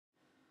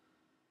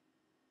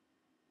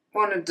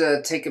Wanted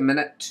to take a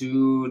minute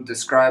to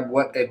describe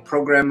what a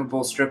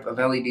programmable strip of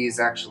LEDs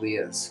actually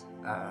is.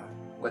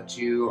 What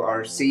you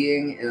are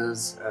seeing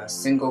is a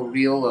single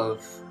reel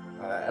of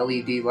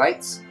LED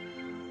lights.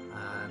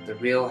 The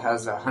reel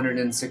has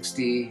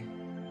 160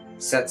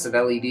 sets of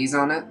LEDs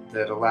on it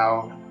that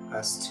allow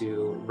us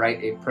to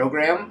write a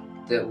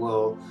program that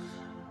will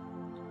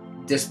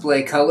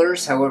display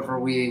colors however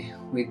we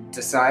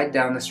decide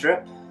down the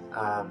strip.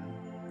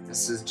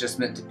 This is just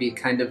meant to be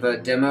kind of a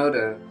demo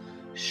to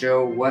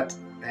show what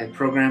a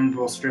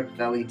programmable strip of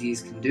LEDs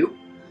can do.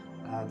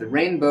 The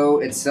rainbow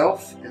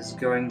itself is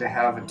going to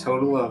have a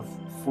total of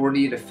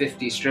 40 to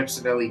 50 strips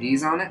of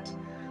LEDs on it.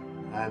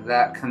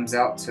 That comes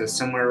out to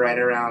somewhere right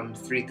around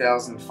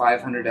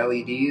 3,500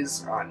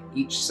 LEDs on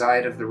each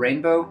side of the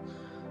rainbow,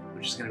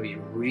 which is going to be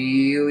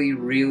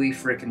really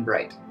freaking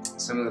bright.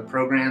 Some of the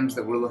programs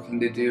that we're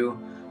looking to do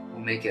will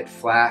make it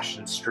flash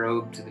and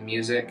strobe to the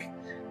music,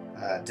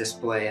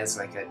 display as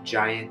like a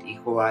giant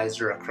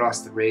equalizer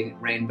across the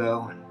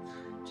rainbow, and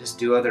just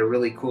do other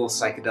really cool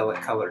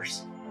psychedelic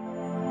colors.